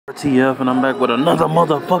TF, and I'm back with another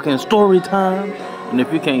motherfucking story time. And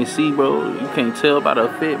if you can't see, bro, you can't tell by the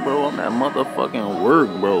fit, bro, I'm at motherfucking work,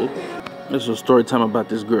 bro. This is a story time about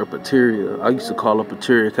this girl, Pateria. I used to call her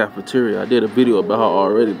Pateria Cafeteria. I did a video about her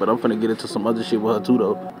already, but I'm finna get into some other shit with her too,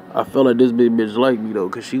 though. I felt like this big bitch liked me, though,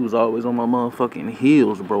 because she was always on my motherfucking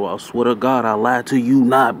heels, bro. I swear to God, I lied to you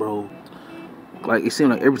not, bro. Like, it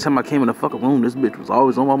seemed like every time I came in the fucking room, this bitch was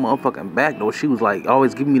always on my motherfucking back, though. She was, like,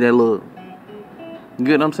 always giving me that look. You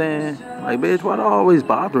get what I'm saying? Like, bitch, why they always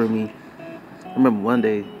bothering me? I remember one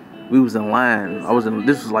day, we was in line.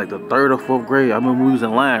 This was like the 3rd or 4th grade. I remember we was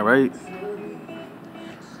in line, right?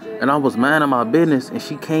 And I was minding my business, and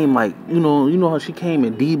she came like, you know how she came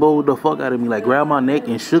and deboed the fuck out of me, like grabbed my neck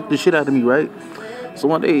and shook the shit out of me, right? So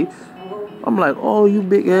one day, I'm like, oh, you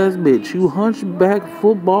big ass bitch, you hunchback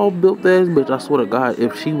football built ass bitch. I swear to God,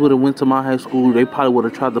 if she would have went to my high school, they probably would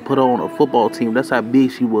have tried to put her on a football team. That's how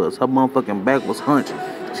big she was. Her motherfucking back was hunched.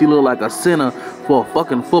 She looked like a center for a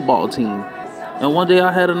fucking football team. And one day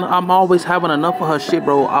I'm always having enough of her shit,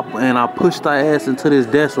 bro. I pushed her ass into this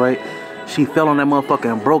desk, right? She fell on that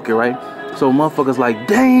motherfucker and broke it, right? So motherfucker's like,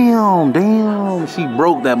 damn. She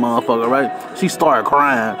broke that motherfucker, right? She started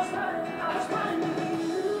crying.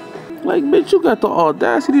 Like, bitch, you got the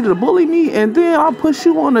audacity to bully me, and then I push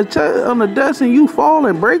you on the desk and you fall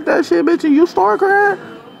and break that shit, bitch, and you start crying?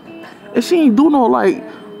 And she ain't do no, like,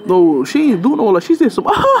 she said some,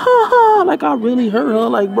 like I really hurt her.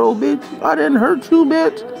 Like, bro, bitch, I didn't hurt you,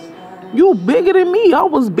 bitch. You bigger than me. I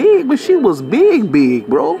was big, but she was big,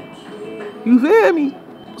 bro. You feel me?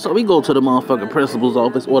 So we go to the motherfucking principal's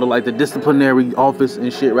office, or like the disciplinary office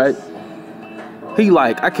and shit, right? He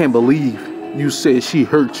like, I can't believe you said she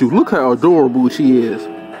hurt you. Look how adorable she is.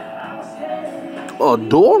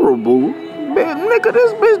 Adorable? Man, nigga,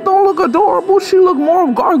 this bitch don't look adorable. She look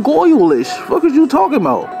more gargoyle-ish. Fuck is you talking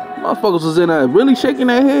about? Motherfuckers was in there really shaking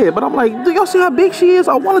their head. But I'm like, do y'all see how big she is?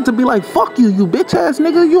 I wanted to be like, fuck you, you bitch ass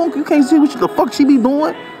nigga. You can't see what the fuck she be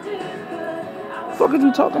doing. Fuck is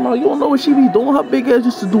you talking about? You don't know what she be doing. Her big ass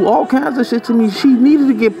used to do all kinds of shit to me. She needed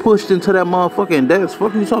to get pushed into that motherfucking desk.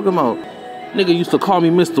 Fuck you talking about? Nigga used to call me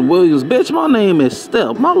Mr. Williams. Bitch, my name is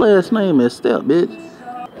Step. My last name is Step, bitch.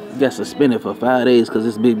 Got suspended for 5 days because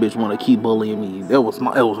this big bitch want to keep bullying me. It was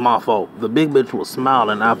my fault. The big bitch was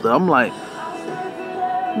smiling after. I'm like,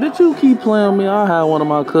 bitch, you keep playing with me, I'll have one of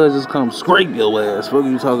my cousins come scrape your ass. What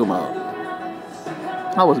are you talking about?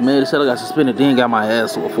 I was mad as hell. I got suspended, then got my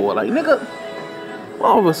ass sore for it. Like, nigga,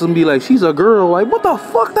 all of a sudden be like, she's a girl. Like, what the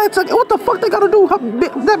fuck what the fuck they gotta do?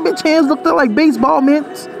 That bitch hands looked like baseball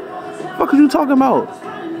mitts. Fuck are you talking about?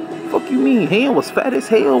 Fuck you mean? Hand was fat as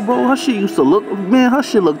hell, bro. Her shit used to look, man, her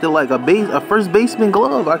shit looked like a first baseman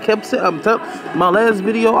glove. I kept saying, my last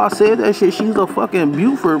video, I said that shit. She's a fucking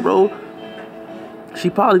Buford, bro. She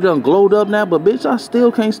probably done glowed up now, but bitch, I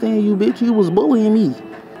still can't stand you, bitch. You was bullying me.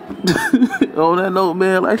 On that note,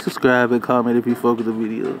 man, like, subscribe, and comment if you fuck with the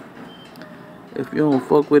video. If you don't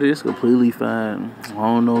fuck with it, it's completely fine. I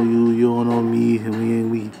don't know you, you don't know me, and we ain't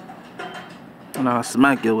we. And I'll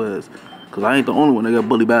smack your ass. Cause I ain't the only one that got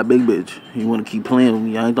bullied by a big bitch. You wanna keep playing with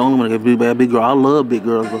me? I ain't the only one that got bullied by a big girl. I love big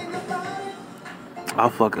girls, bro. I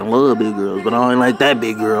fucking love big girls, but I ain't like that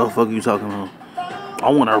big girl. Fuck you talking about? I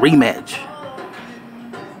want a rematch.